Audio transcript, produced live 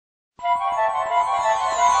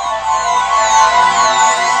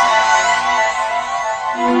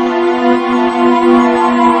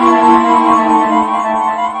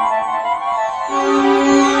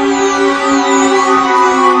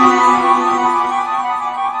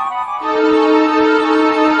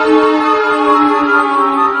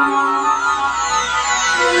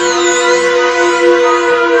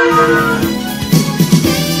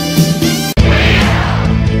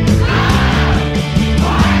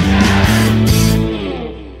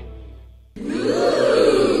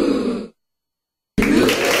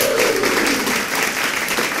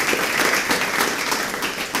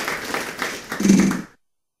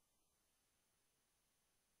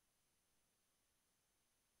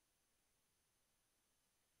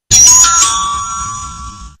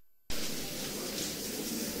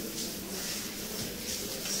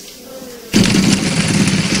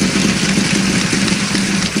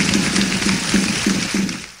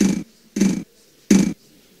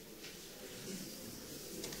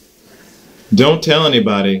Don't tell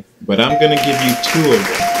anybody, but I'm gonna give you 2 of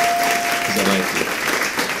them because I like you.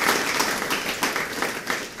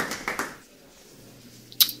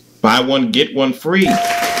 Buy one, get one free,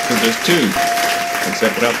 because there's 2,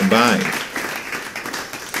 except without the buying.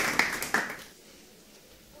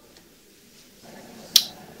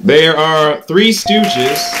 There are 3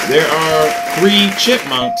 Stooges. There are 3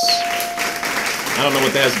 Chipmunks. I don't know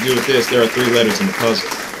what that has to do with this. There are 3 letters in the puzzle.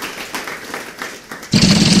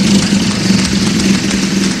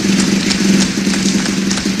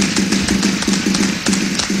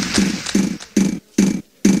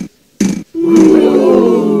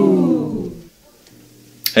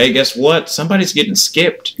 Hey, guess what? Somebody's getting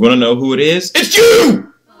skipped. You want to know who it is? It's you!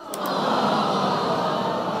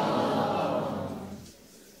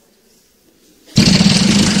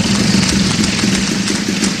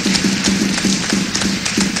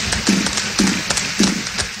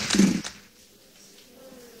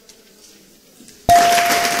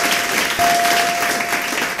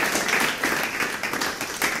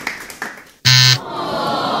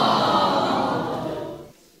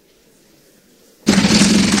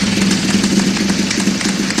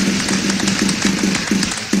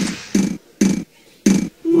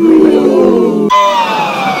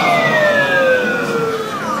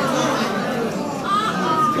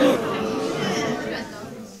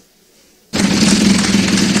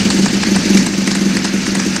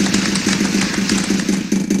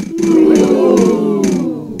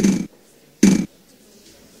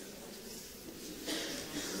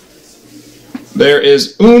 There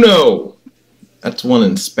is uno. That's one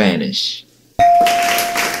in Spanish.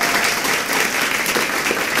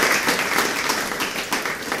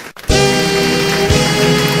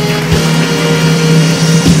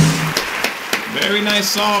 Very nice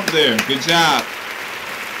solve there. Good job.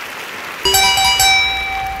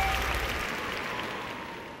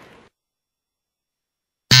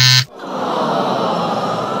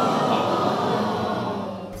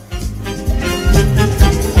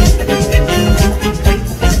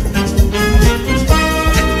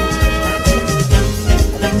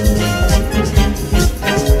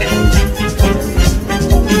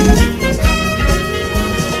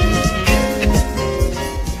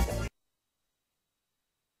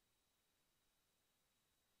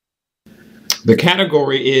 The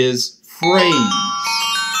category is phrase.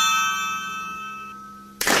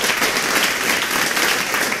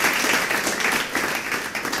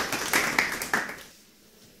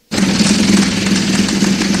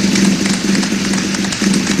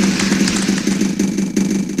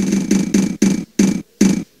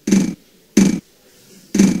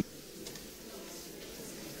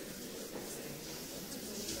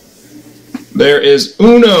 There is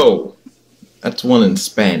uno. That's one in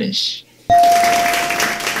Spanish.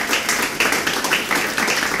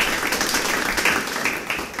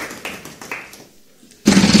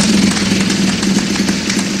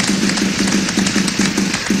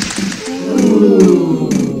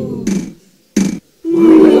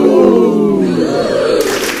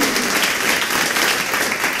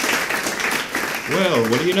 Well,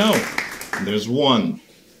 what do you know? There's one.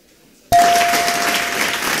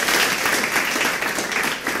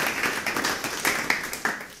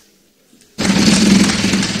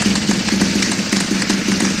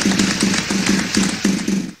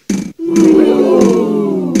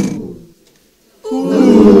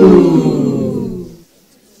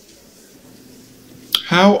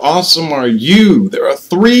 How awesome are you? There are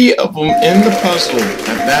 3 of them in the puzzle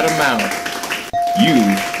at that amount. You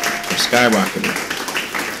are skyrocketing.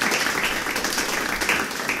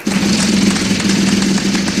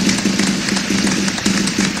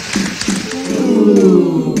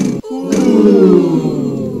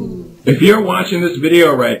 If you're watching this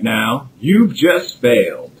video right now, you've just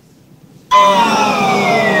failed.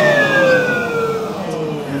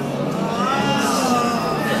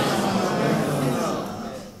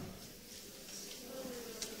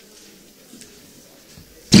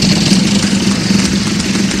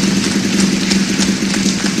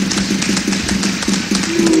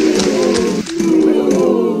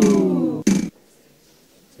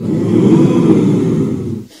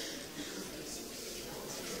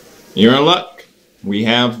 You're in luck. We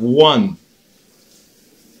have 1.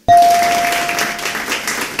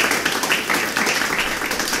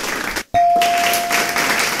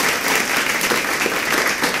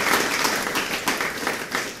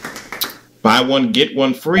 Buy 1, get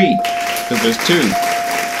 1 free, because there's 2,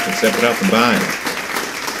 except without the buying.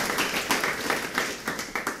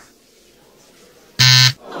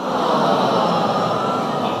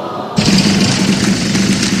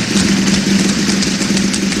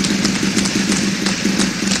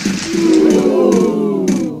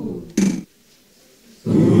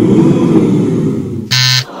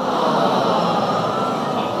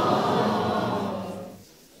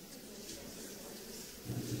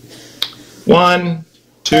 One,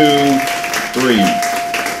 2, 3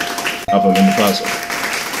 of them in the puzzle.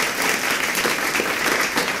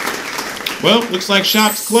 Well, looks like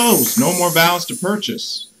shop's closed. No more vows to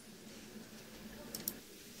purchase.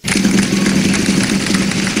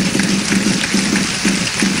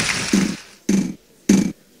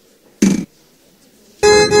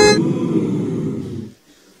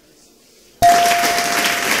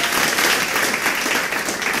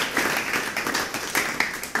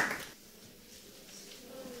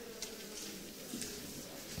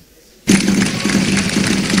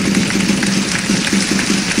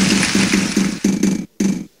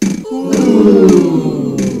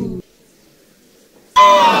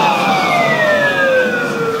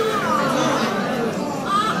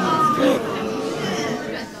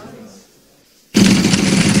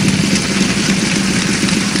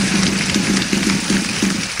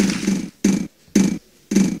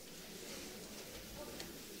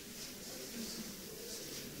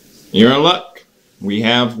 You're in luck. We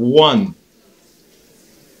have 1.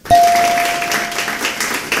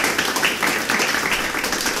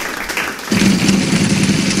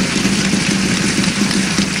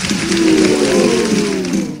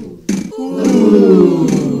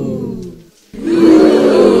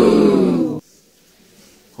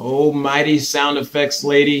 Oh, mighty sound effects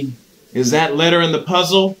lady. Is that letter in the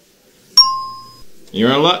puzzle?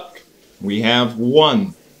 You're in luck. We have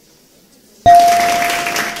 1.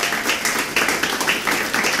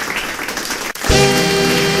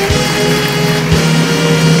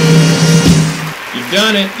 You've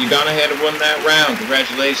done it. You gone ahead and won that round.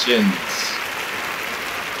 Congratulations.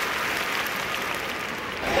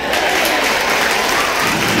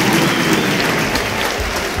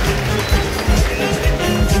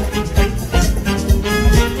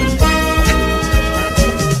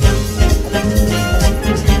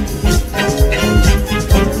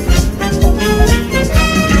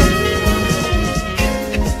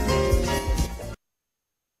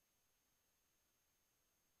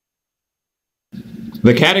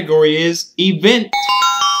 The category is event.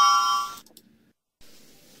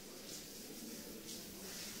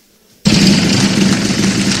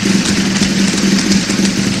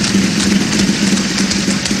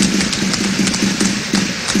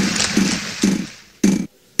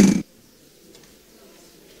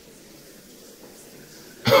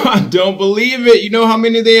 I don't believe it. You know how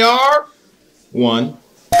many they are? 1.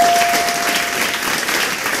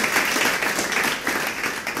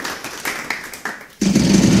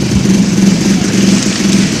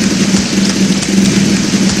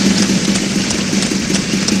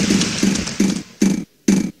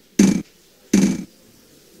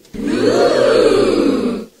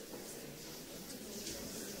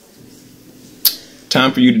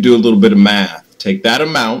 Time for you to do a little bit of math. Take that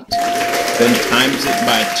amount, then times it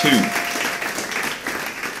by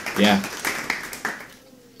 2. Yeah.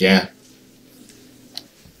 Yeah.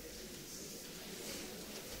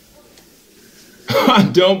 I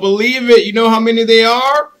don't believe it. You know how many they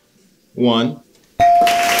are? 1.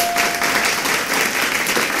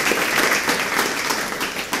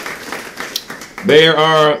 There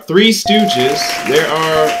are 3 Stooges. There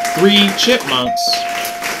are 3 Chipmunks.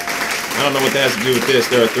 I don't know what that has to do with this.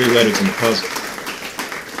 There are 3 letters in the puzzle.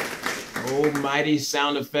 Oh, mighty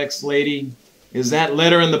sound effects lady. Is that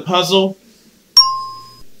letter in the puzzle?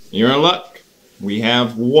 You're in luck. We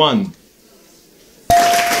have 1.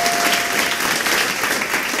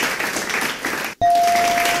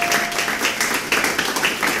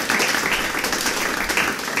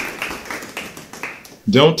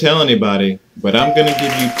 Don't tell anybody, but I'm gonna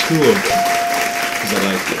give you 2 of them because I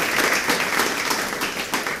like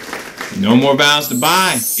you. No more vows to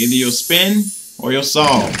buy. Either you'll spin or you'll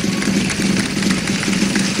solve.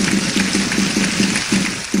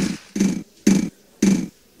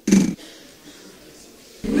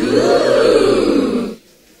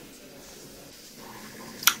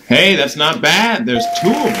 Hey, that's not bad. There's 2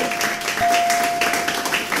 of them.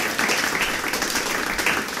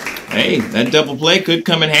 Hey, that double play could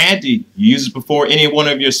come in handy. You use it before any one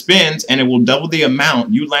of your spins, and it will double the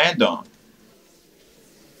amount you land on.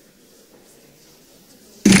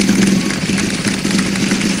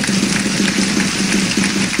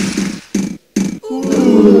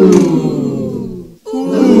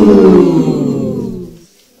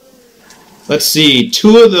 Let's see,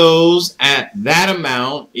 2 of those at that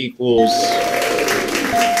amount equals...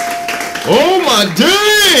 Oh my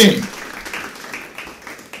dang!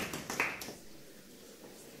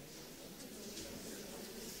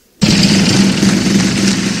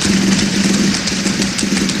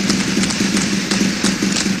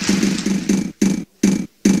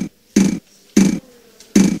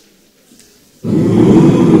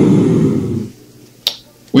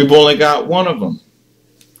 We've only got 1 of them.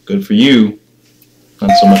 Good for you.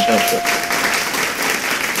 Not so much help there.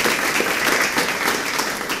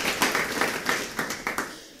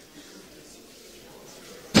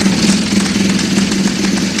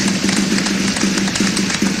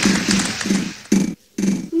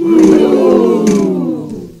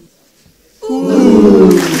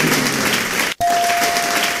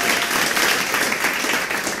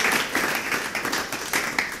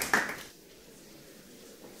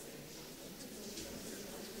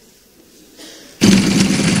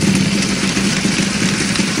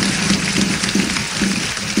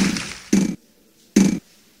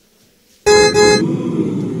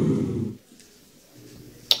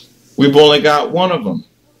 We've only got 1 of them.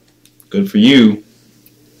 Good for you.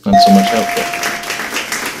 Not so much help there.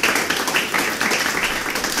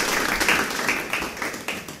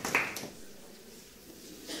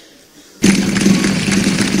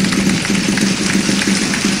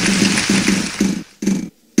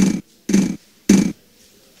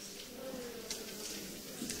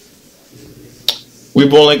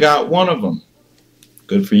 We've only got 1 of them.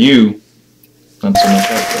 Good for you. Not so much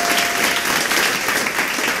help there.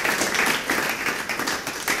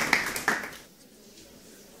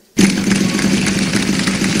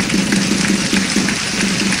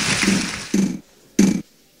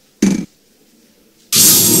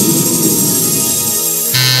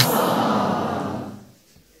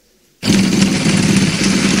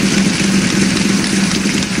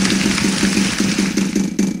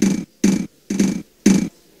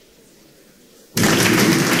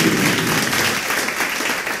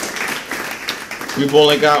 We've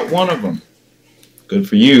only got 1 of them. Good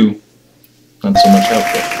for you. Not so much help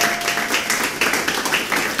there.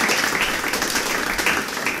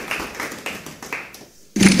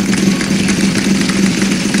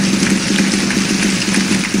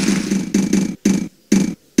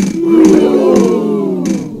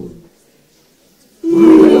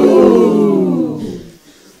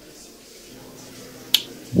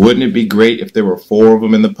 Wouldn't it be great if there were 4 of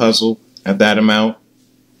them in the puzzle at that amount?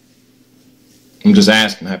 I'm just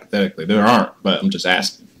asking, hypothetically. There aren't, but I'm just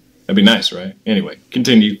asking. That'd be nice, right? Anyway,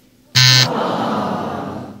 continue.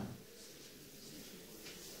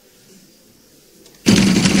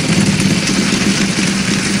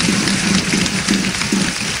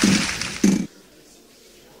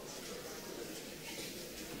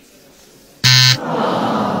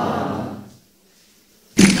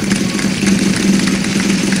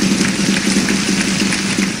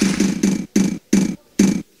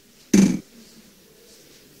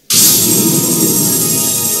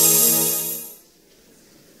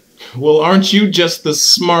 Well, aren't you just the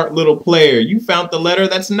smart little player? You found the letter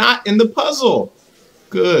that's not in the puzzle.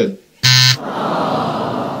 Good.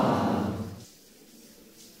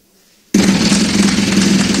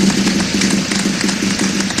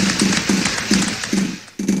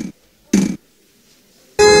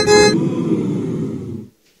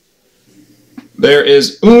 There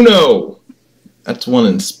is uno. That's 1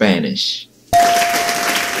 in Spanish.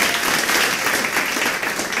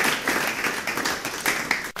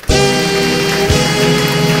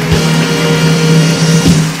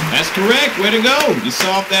 Correct, way to go. You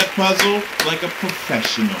solved that puzzle like a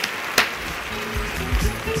professional.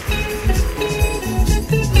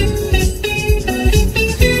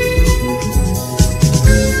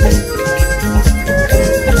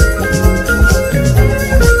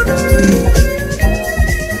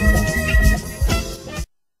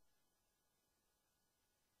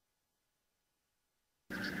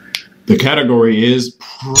 The category is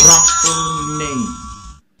proper name.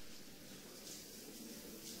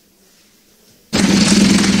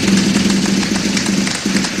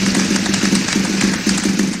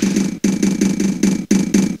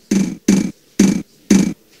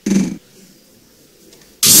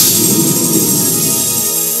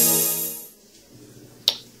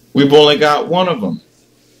 We've only got one of them.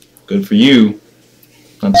 Good for you.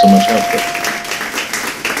 Not so much output.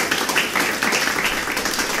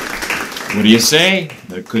 What do you say?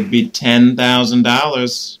 There could be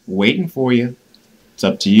 $10,000 waiting for you. It's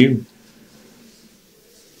up to you.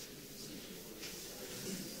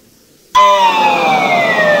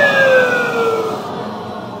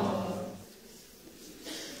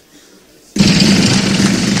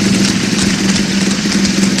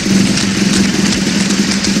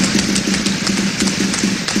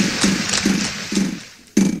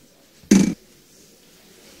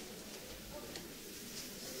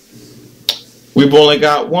 We've only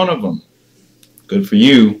got one of them. Good for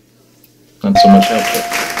you. Not so much output.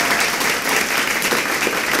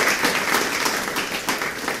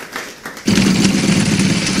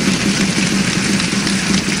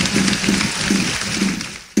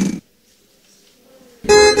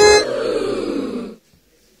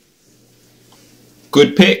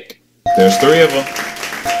 Good pick. There's 3 of them.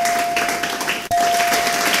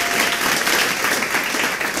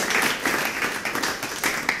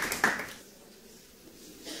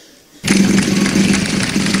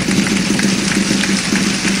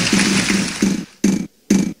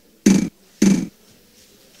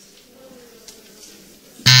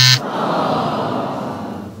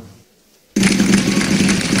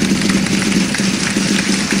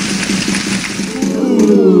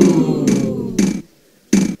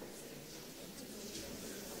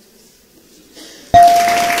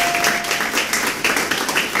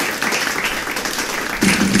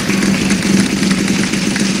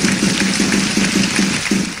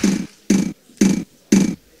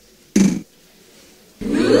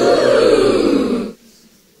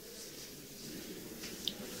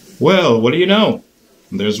 Well, what do you know?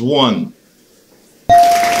 There's one.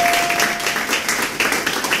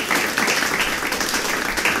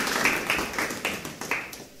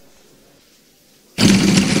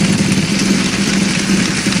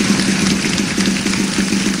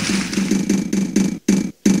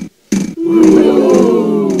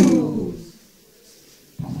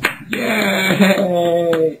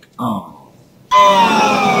 Yay! Oh.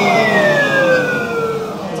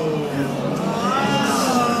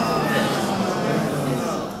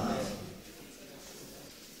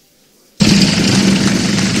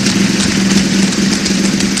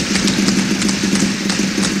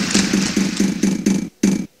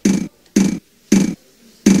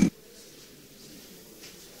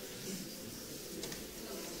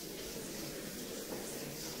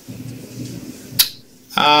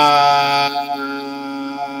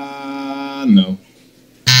 No.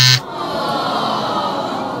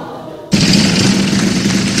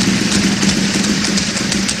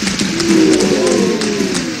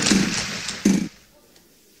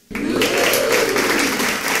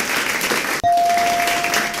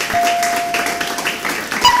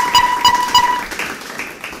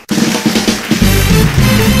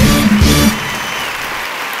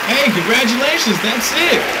 Hey, congratulations, that's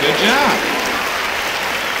it. Good job.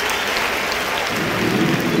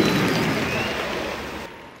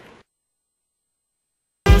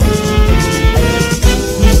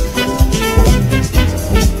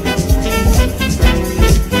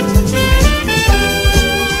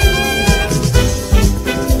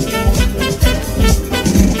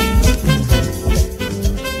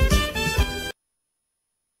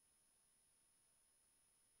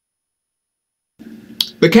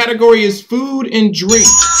 The category is food and drink.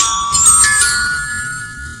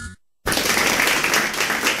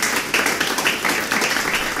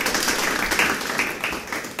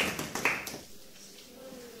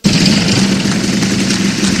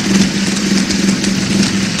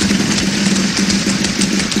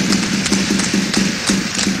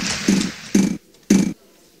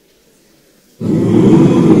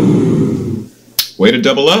 Way to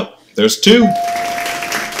double up. There's 2.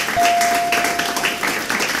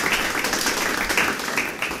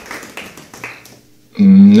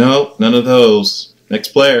 Nope, none of those. Next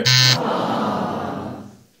player.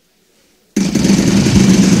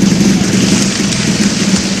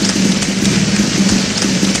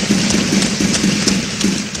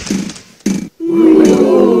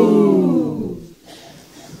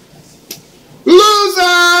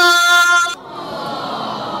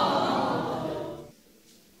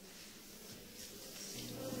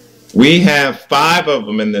 We have 5 of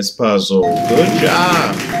them in this puzzle. Good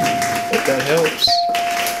job. Hope that helps.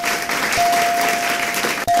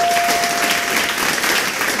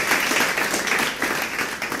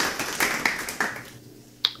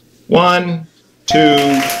 One, 2, 3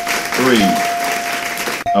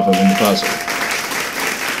 of them in the puzzle.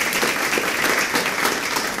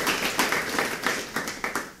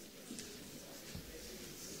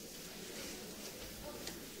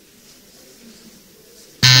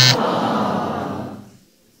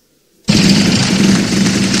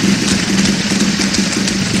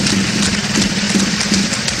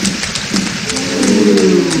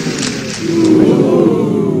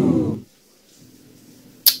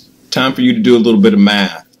 Time for you to do a little bit of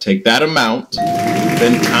math. Take that amount,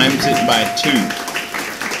 then times it by 2.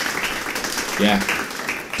 Yeah.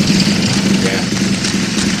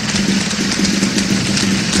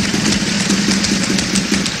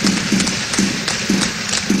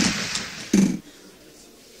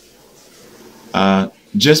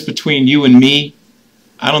 Just between you and me,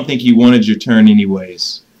 I don't think you wanted your turn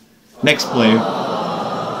anyways. Next player.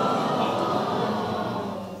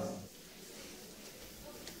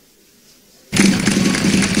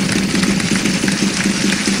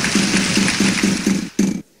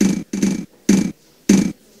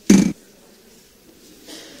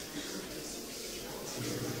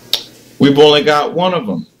 We've only got 1 of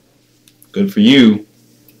them. Good for you.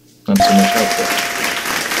 Not so much helpful.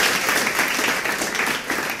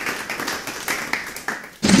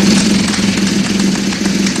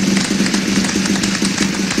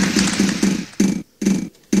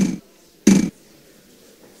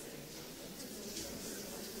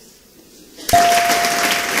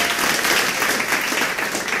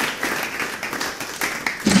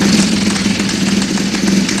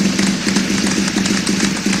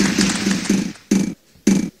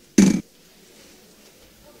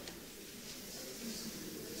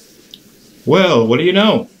 Well, what do you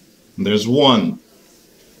know? There's 1.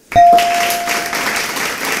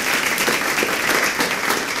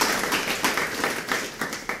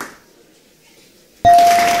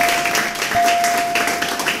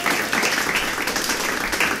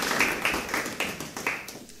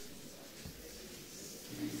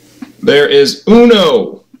 There is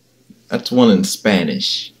uno. That's 1 in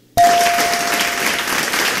Spanish.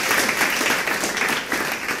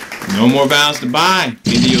 No more vowels to buy.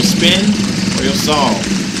 Either you'll spin or you'll solve.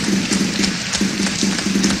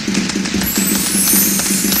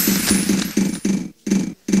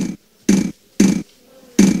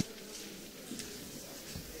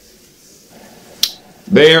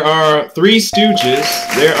 There are 3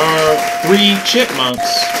 Stooges. There are 3 Chipmunks.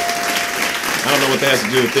 I don't know what that has to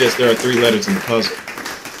do with this. There are 3 letters in the puzzle.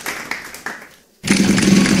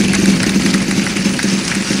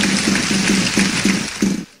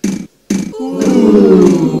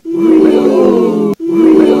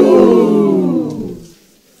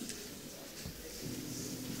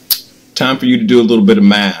 Time for you to do a little bit of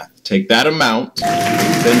math. Take that amount,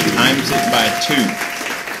 then times it by 2.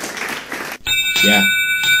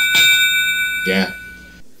 Yeah.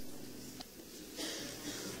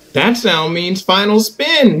 That sound means final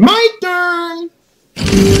spin. My turn!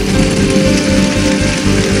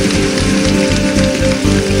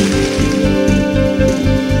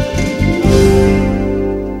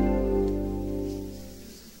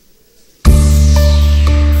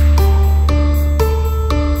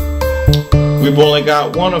 We've only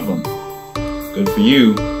got 1 of them. Good for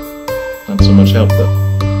you. Not so much help though.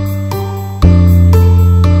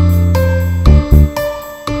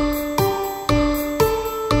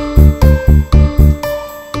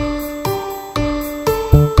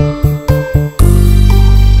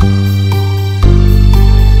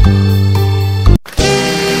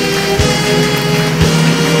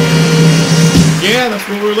 Yeah, that's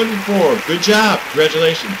what we were looking for. Good job.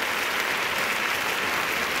 Congratulations.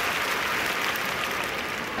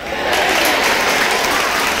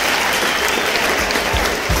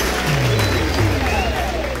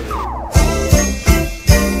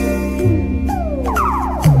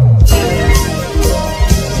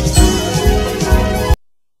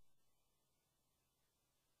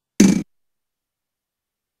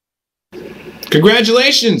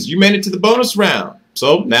 Congratulations, you made it to the bonus round.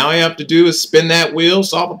 So now all you have to do is spin that wheel,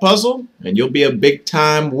 solve a puzzle, and you'll be a big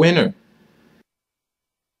time winner.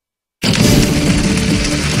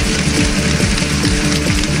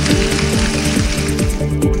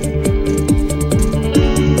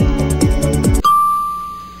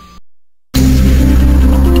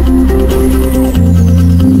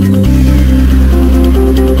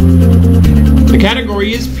 The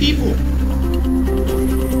category is people.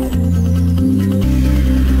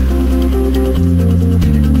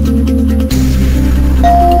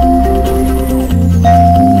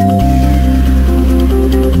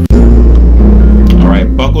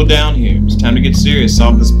 buckle down here. It's time to get serious.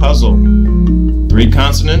 Solve this puzzle. 3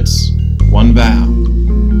 consonants, 1 vowel.